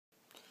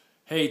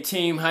Hey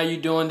team, how you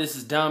doing? This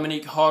is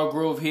Dominique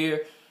Hargrove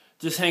here,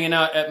 just hanging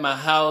out at my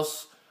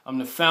house. I'm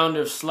the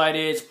founder of Slight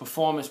Edge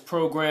Performance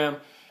Program,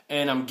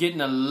 and I'm getting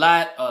a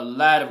lot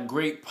of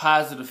great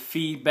positive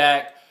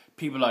feedback.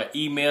 People are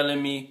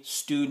emailing me,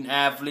 student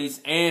athletes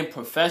and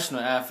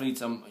professional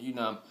athletes.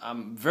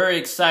 I'm very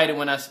excited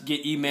when I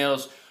get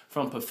emails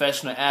from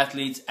professional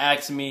athletes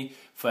asking me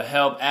for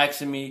help,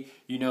 asking me,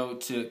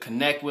 to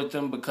connect with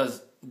them,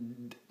 because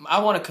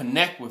I want to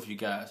connect with you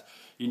guys.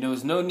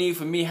 There's no need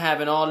for me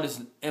having all this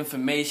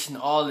information,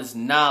 all this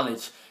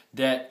knowledge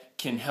that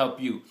can help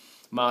you.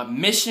 My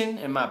mission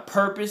and my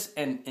purpose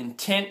and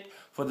intent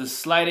for the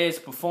Slight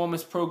Edge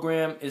Performance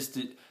Program is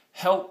to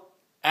help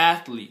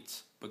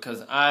athletes,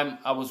 because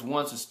I was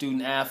once a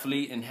student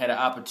athlete and had an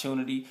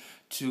opportunity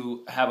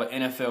to have an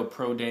NFL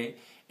Pro Day.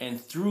 And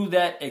through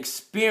that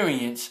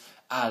experience,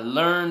 I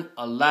learned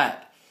a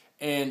lot.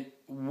 And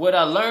what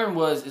I learned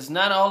was, it's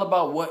not all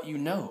about what you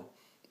know.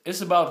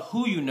 It's about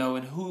who you know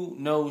and who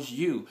knows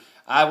you.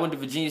 I went to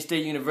Virginia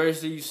State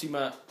University. You see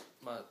my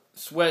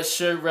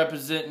sweatshirt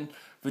representing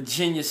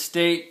Virginia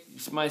State. You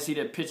might see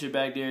that picture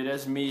back there.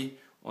 That's me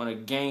on a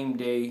game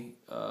day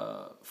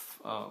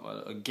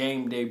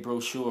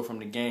brochure from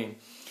the game.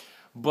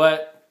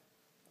 But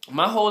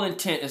my whole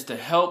intent is to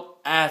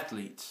help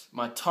athletes.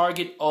 My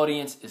target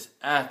audience is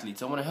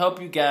athletes. I want to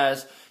help you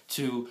guys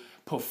to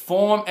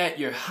perform at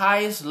your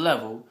highest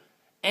level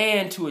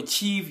and to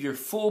achieve your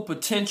full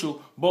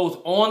potential,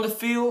 both on the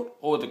field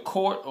or the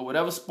court or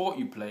whatever sport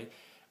you play,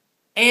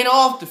 and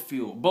off the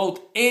field, both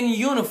in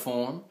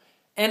uniform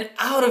and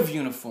out of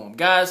uniform.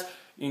 Guys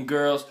and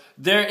girls,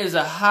 there is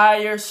a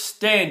higher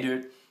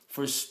standard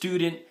for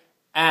student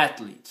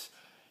athletes.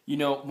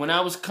 When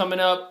I was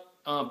coming up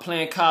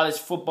playing college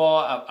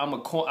football, I'm a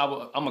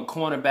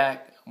cornerback.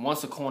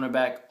 Once a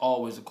cornerback,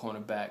 always a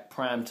cornerback.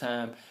 Prime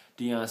time,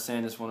 Deion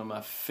Sanders, one of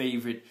my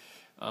favorite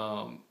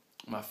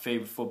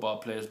football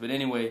players. But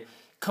anyway,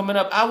 coming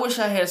up, I wish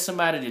I had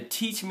somebody to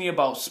teach me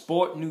about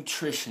sport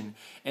nutrition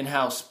and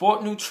how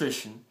sport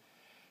nutrition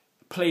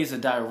plays a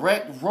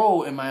direct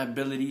role in my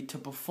ability to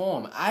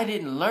perform. I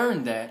didn't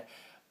learn that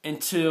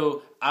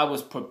until I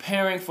was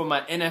preparing for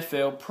my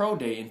NFL Pro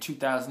Day in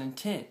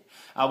 2010.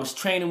 I was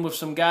training with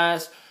some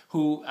guys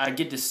who I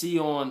get to see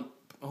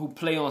who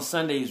play on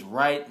Sundays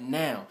right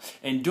now.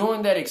 And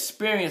during that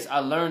experience, I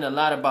learned a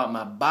lot about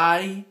my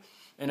body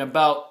and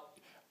about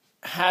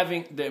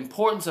the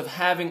importance of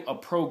having a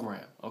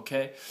program,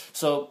 okay?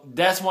 So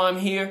that's why I'm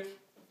here,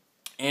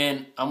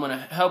 and I'm going to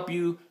help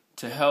you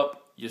to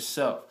help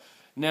yourself.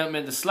 Now,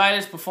 man, the Slight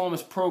Edge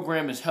Performance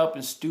Program is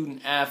helping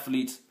student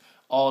athletes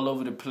all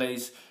over the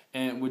place,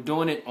 and we're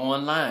doing it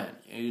online.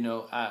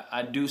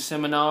 I do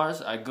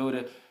seminars. I go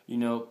to,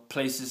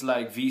 places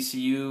like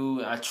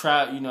VCU.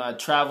 I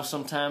travel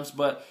sometimes,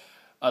 but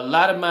a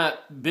lot of my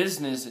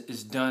business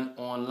is done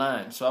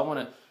online.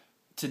 So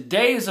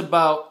today is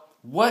about,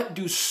 what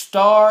do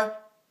star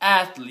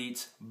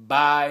athletes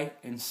buy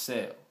and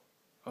sell?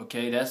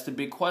 Okay, that's the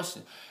big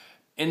question.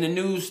 In the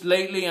news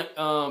lately,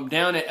 down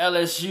at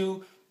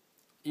LSU,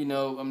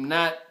 I'm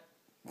not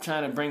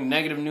trying to bring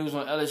negative news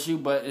on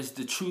LSU, but it's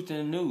the truth in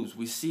the news.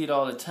 We see it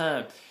all the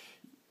time.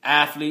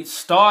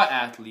 Star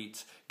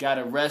athletes got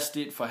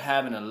arrested for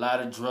having a lot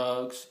of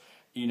drugs,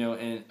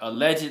 and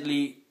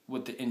allegedly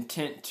with the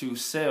intent to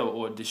sell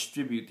or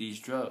distribute these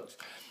drugs.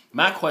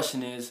 My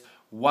question is,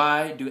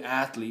 why do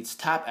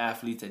top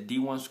athletes at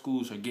D1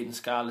 schools are getting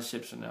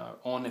scholarships and are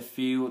on the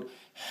field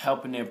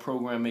helping their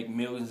program make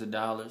millions of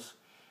dollars?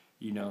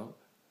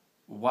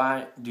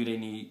 Why do they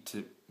need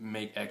to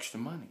make extra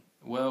money?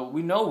 Well,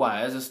 we know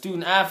why. As a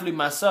student athlete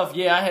myself,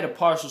 I had a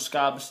partial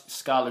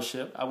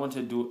scholarship. I went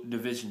to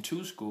Division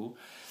II school.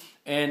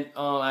 And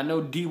I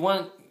know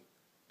D1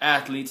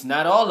 athletes,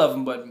 not all of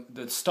them, but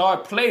the star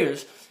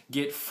players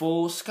get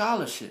full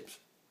scholarships.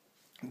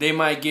 They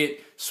might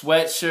get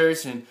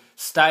sweatshirts and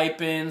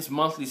stipends,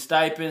 monthly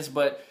stipends,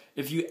 but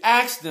if you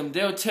ask them,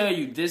 they'll tell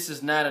you this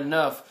is not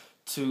enough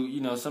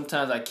to,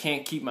 sometimes I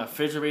can't keep my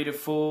refrigerator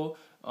full.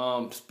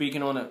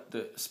 Speaking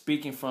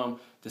from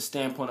the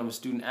standpoint of a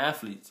student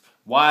athlete,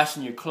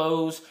 washing your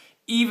clothes,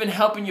 even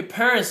helping your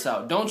parents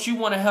out. Don't you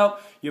want to help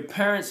your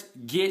parents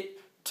get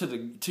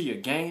to your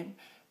game?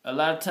 A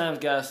lot of times,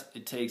 guys,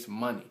 it takes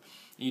money.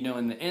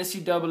 And the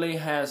NCAA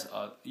has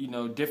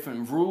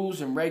different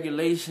rules and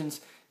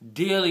regulations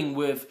dealing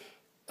with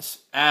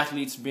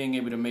athletes being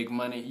able to make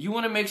money. You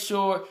want to make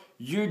sure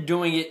you're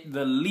doing it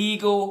the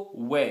legal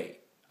way,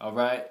 all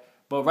right?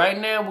 But right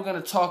now, we're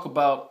going to talk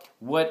about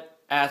what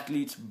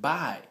athletes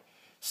buy.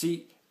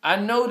 See, I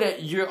know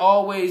you're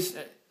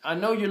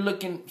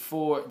looking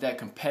for that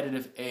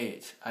competitive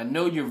edge. I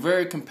know you're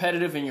very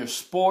competitive in your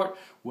sport,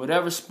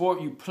 whatever sport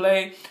you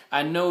play.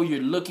 I know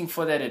you're looking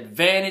for that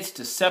advantage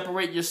to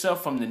separate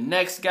yourself from the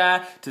next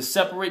guy, to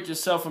separate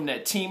yourself from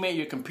that teammate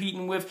you're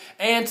competing with,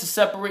 and to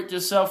separate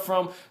yourself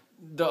from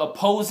the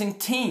opposing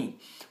team.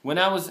 When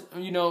I was,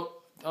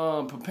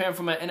 preparing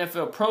for my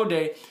NFL Pro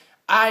Day,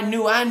 I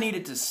knew I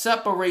needed to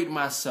separate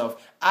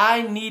myself.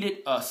 I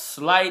needed a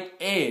slight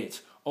edge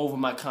over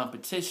my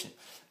competition.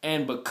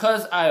 And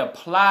because I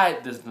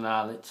applied this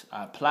knowledge,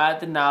 I applied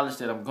the knowledge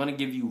that I'm going to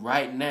give you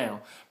right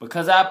now.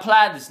 Because I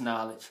applied this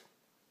knowledge,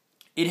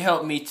 it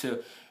helped me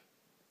to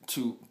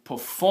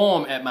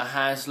perform at my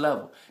highest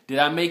level. Did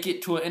I make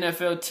it to an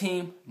NFL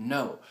team?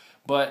 No.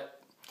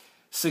 But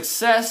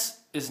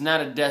success is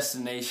not a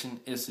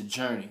destination, it's a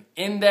journey.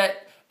 In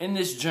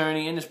this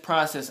journey, in this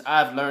process,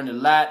 I've learned a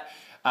lot.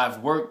 I've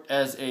worked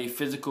as a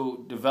physical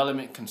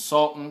development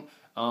consultant,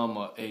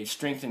 a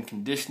strength and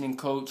conditioning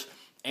coach,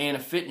 and a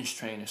fitness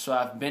trainer. So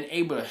I've been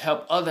able to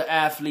help other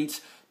athletes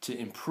to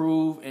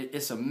improve.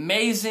 It's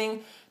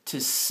amazing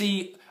to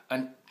see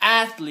an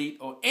athlete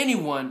or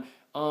anyone,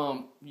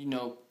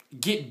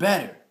 get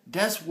better.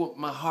 That's what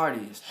my heart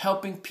is,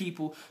 helping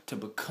people to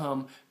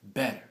become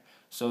better.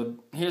 So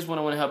here's what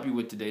I want to help you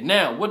with today.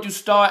 Now, what do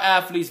star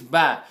athletes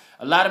buy?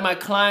 A lot of my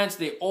clients,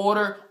 they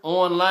order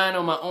online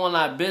on my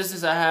online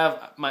business. I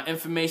have my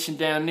information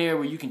down there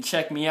where you can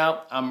check me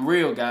out. I'm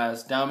real,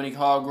 guys. Dominic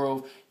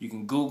Hargrove. You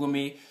can Google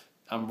me.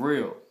 I'm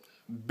real.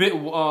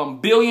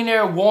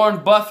 Billionaire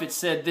Warren Buffett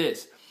said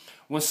this: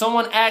 when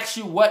someone asks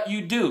you what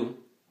you do,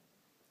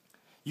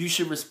 you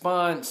should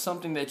respond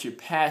something that you're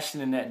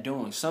passionate at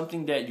doing,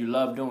 something that you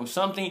love doing,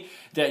 something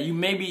that you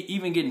maybe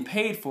even getting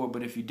paid for,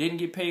 but if you didn't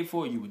get paid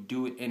for it, you would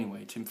do it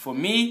anyway. For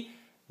me,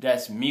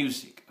 that's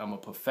music. I'm a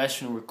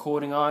professional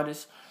recording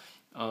artist.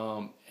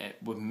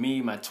 With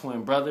me, my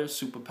twin brother,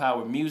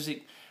 Superpower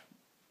Music.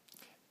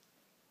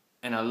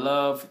 And I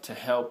love to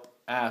help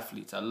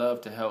athletes. I love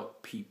to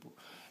help people.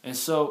 And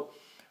so,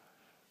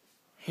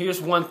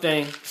 here's one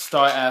thing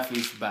star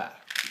athletes buy.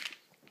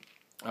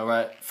 All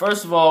right.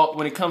 First of all,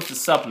 when it comes to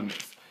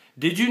supplements,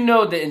 did you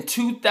know that in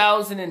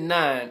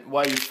 2009,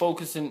 while you're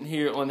focusing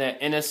here on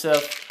that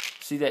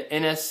NSF, see that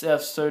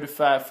NSF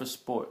certified for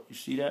sport? You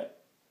see that?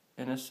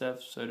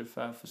 NSF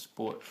certified for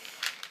sport.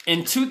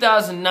 In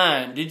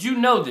 2009, did you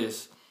know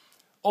this?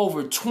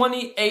 Over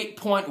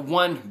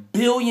 $28.1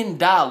 billion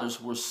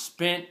were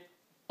spent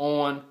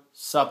on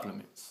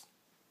supplements.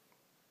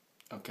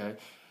 Okay.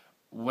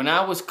 When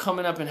I was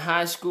coming up in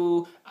high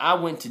school, I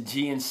went to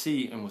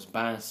GNC and was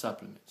buying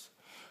supplements.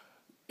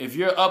 If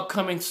you're an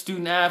upcoming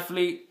student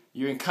athlete,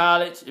 you're in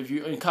college, if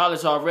you're in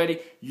college already,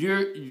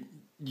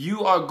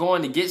 you are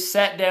going to get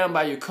sat down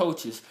by your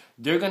coaches.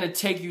 They're going to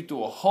take you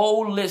through a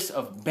whole list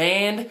of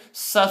banned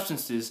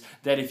substances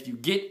that if you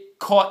get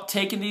caught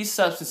taking these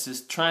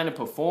substances trying to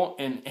perform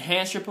and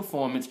enhance your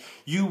performance,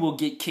 you will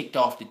get kicked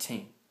off the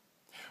team.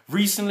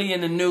 Recently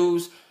in the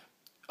news,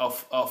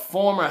 a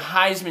former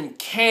Heisman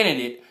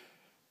candidate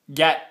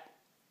got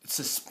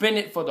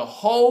suspended for the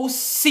whole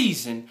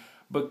season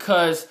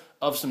because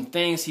of some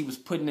things he was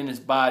putting in his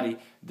body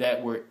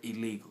that were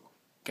illegal.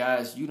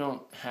 Guys, you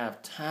don't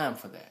have time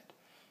for that.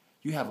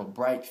 You have a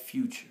bright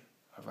future,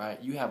 all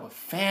right? You have a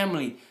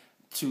family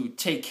to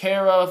take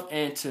care of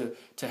and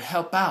to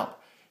help out.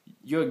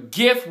 Your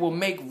gift will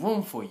make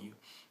room for you.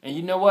 And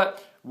you know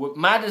what? What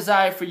my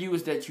desire for you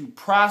is that you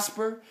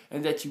prosper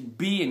and that you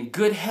be in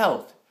good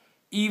health,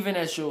 even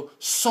as your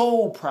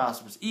soul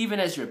prospers, even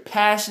as your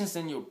passions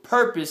and your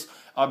purpose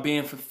are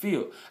being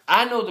fulfilled.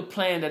 I know the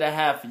plan that I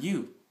have for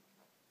you.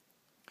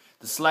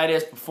 The Slight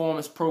Edge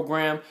Performance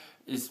Program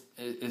is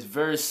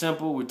very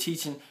simple. We're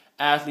teaching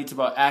athletes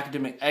about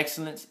academic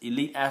excellence,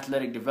 elite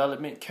athletic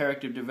development,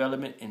 character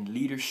development, and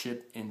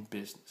leadership in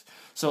business.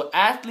 So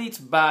athletes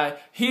buy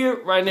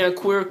here right now,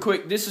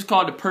 quick. This is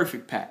called the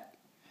Perfect Pack.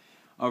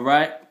 All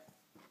right.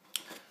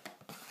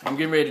 I'm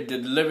getting ready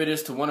to deliver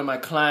this to one of my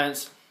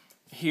clients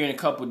here in a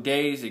couple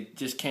days. It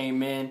just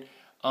came in.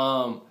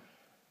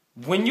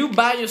 When you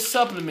buy your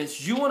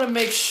supplements, you want to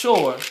make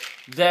sure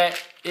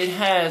that it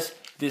has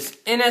this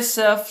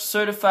NSF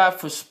certified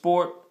for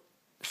sport.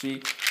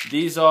 See,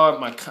 these are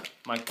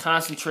my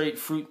concentrated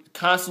fruits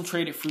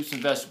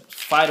and vegetables,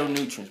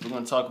 phytonutrients. We're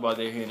going to talk about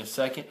that here in a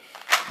second.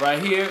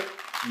 Right here,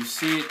 you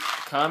see it,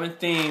 common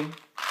theme.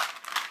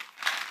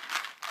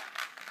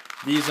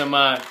 These are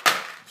my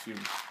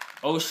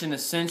Ocean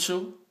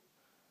Essential.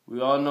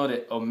 We all know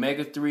that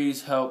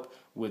omega-3s help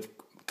with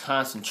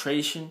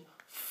concentration,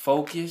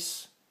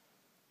 focus,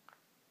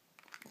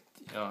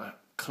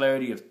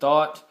 clarity of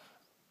thought,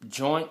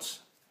 joints.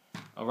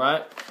 All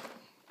right.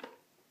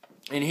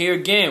 And here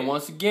again,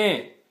 once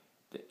again,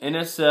 the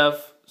NSF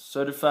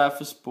certified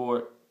for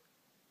sport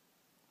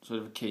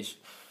certification.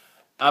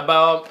 I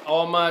buy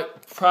all my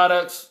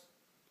products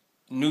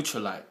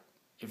Nutrilite.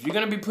 If you're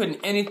going to be putting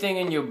anything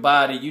in your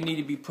body, you need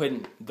to be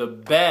putting the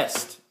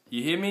best.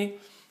 You hear me?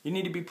 You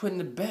need to be putting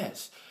the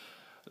best.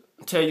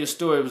 I'll tell you a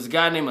story. It was a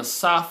guy named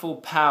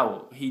Asafo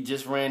Powell. He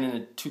just ran in the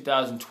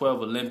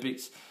 2012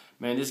 Olympics.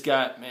 Man, this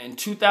guy, in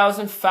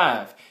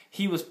 2005,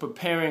 he was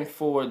preparing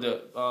for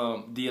the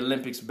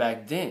Olympics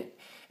back then.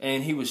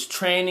 And he was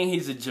training.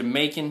 He's a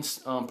Jamaican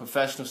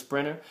professional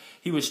sprinter.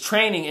 He was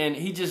training, and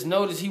he just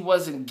noticed he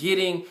wasn't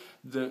getting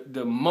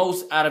the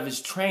most out of his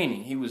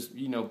training. He was,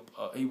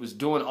 he was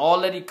doing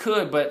all that he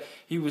could, but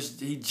he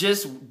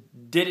just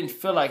didn't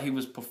feel like he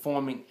was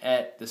performing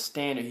at the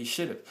standard he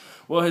should have.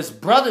 Well, his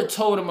brother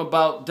told him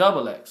about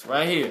XX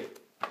right here.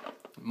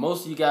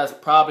 Most of you guys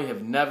probably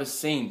have never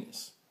seen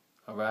this.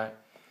 All right?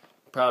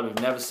 Probably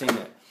never seen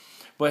that.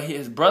 But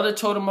his brother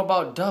told him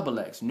about Double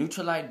X,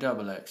 Nutrilite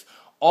Double X.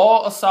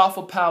 All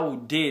Asafa Powell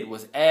did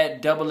was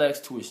add Double X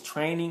to his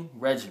training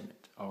regimen.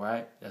 All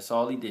right? That's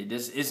all he did.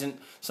 This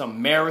isn't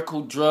some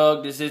miracle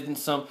drug. This isn't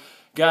some...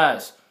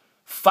 Guys,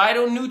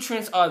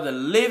 phytonutrients are the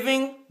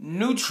living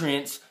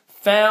nutrients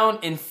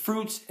found in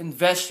fruits and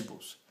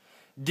vegetables.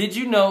 Did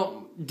you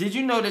know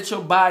that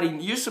your body,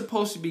 you're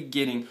supposed to be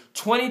getting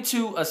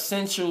 22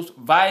 essentials,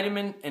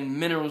 vitamin and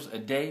minerals a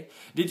day?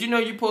 Did you know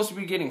you're supposed to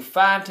be getting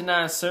 5 to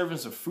 9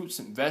 servings of fruits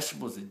and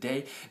vegetables a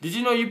day? Did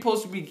you know you're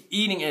supposed to be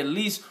eating at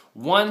least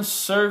 1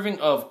 serving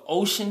of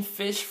ocean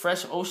fish,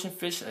 fresh ocean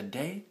fish a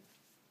day?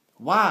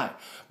 Why?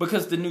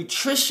 Because the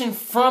nutrition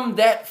from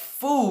that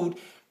food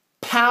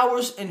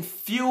powers and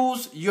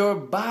fuels your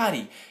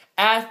body.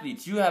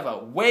 Athletes, you have a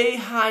way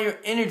higher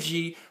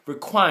energy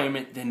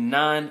requirement than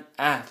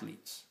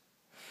non-athletes.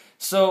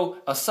 So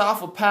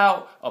Asafa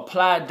Powell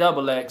applied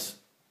Double X.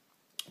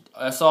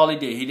 That's all he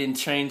did. He didn't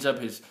change up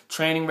his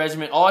training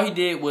regimen. All he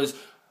did was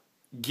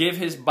give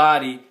his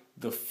body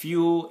the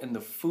fuel and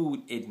the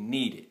food it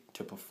needed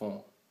to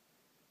perform.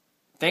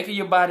 Think of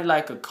your body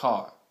like a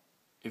car.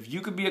 If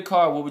you could be a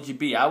car, what would you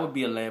be? I would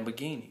be a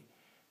Lamborghini.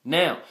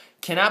 Now,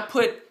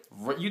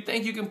 you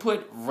think you can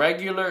put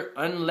regular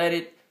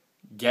unleaded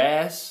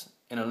gas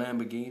in a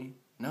Lamborghini?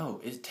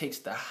 No, it takes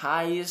the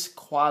highest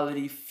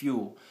quality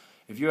fuel.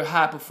 If you're a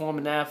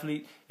high-performing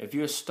athlete, if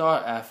you're a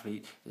star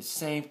athlete, the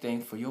same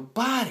thing for your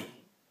body.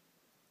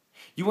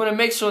 You want to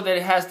make sure that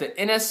it has the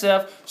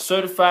NSF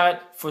Certified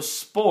for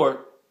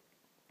Sport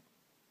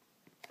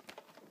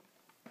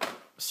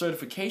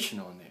certification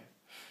on there.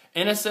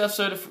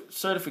 NSF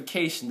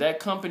certification, that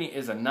company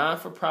is a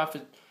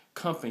non-for-profit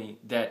company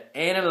that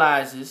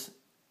analyzes...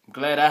 I'm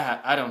glad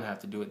I don't have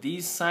to do it.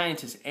 These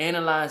scientists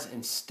analyze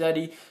and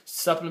study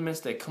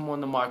supplements that come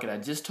on the market. I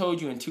just told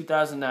you in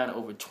 2009,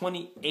 over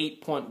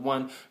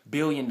 $28.1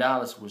 billion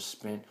was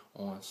spent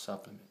on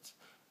supplements.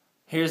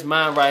 Here's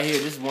mine right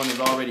here. This one is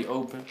already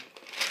open.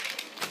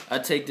 I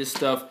take this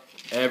stuff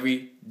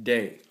every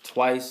day,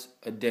 twice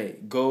a day.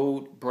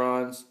 Gold,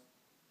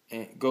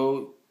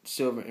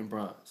 silver, and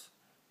bronze.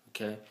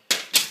 Okay.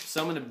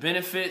 Some of the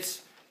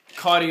benefits: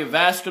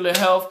 cardiovascular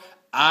health,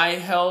 eye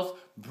health,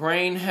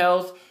 brain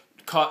health,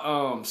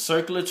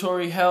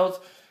 circulatory health.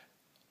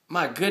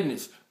 My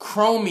goodness,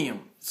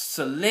 chromium,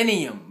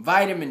 selenium,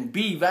 vitamin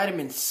B,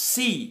 vitamin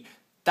C,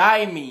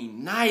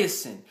 thiamine,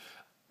 niacin,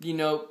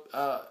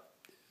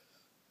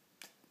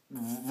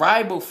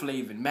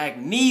 riboflavin,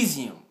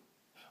 magnesium.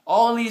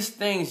 All these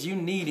things you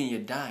need in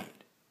your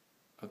diet.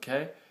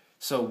 Okay?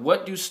 So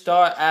what do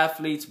star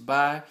athletes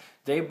buy?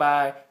 They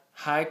buy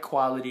high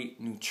quality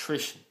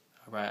nutrition.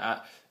 All right?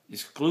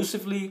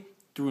 Exclusively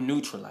through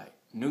Nutrilite.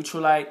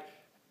 Nutrilite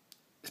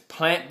is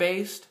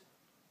plant-based,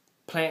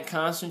 plant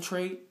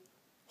concentrate,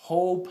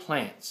 whole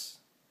plants,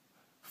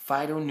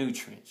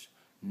 phytonutrients,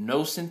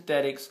 no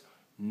synthetics,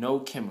 no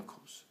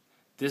chemicals.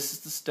 This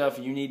is the stuff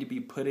you need to be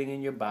putting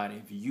in your body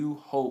if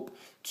you hope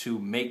to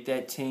make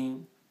that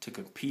team, to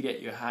compete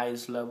at your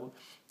highest level,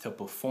 to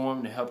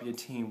perform, to help your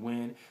team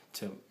win,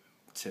 to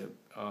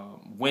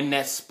win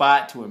that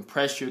spot, to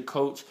impress your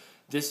coach.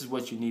 This is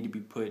what you need to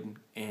be putting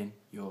in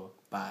your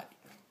body.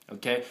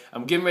 Okay?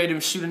 I'm getting ready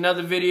to shoot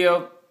another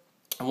video.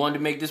 I wanted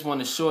to make this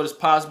one as short as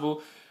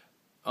possible.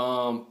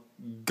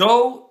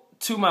 Go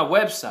to my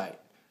website,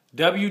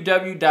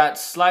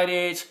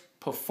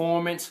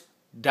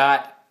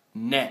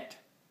 www.slightedgeperformance.net.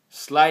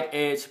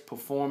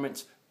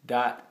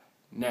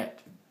 Slightedgeperformance.net.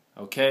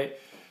 Okay?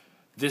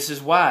 This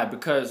is why,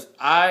 because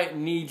I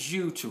need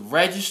you to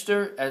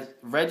register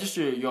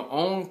your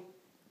own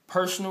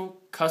personal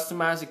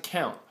customized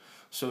account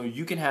so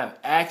you can have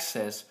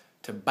access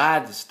to buy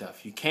this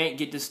stuff. You can't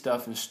get this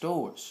stuff in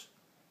stores.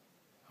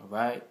 All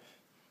right?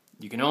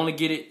 You can only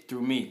get it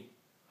through me.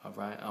 All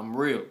right? I'm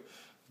real.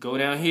 Go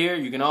down here.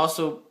 You can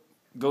also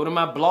go to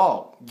my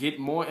blog. Get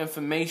more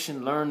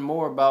information. Learn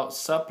more about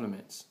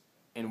supplements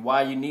and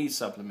why you need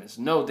supplements.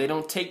 No, they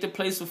don't take the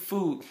place of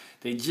food.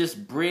 They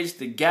just bridge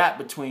the gap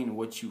between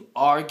what you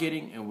are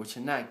getting and what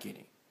you're not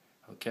getting.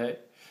 Okay?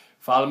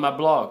 Follow my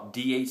blog,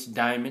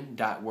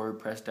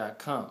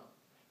 dhdiamond.wordpress.com.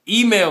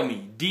 Email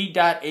me,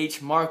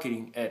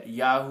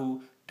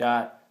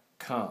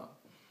 d.hmarketing@yahoo.com.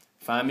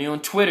 Find me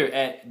on Twitter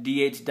at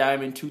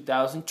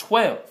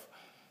dhdiamond2012.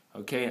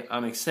 Okay,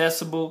 I'm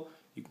accessible.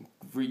 You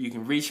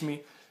can reach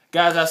me.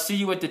 Guys, I see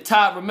you at the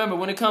top. Remember,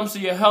 when it comes to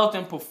your health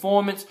and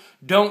performance,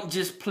 don't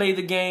just play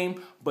the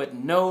game, but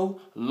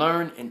know,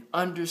 learn, and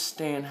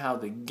understand how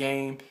the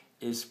game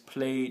is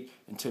played.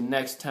 Until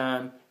next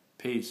time,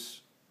 peace.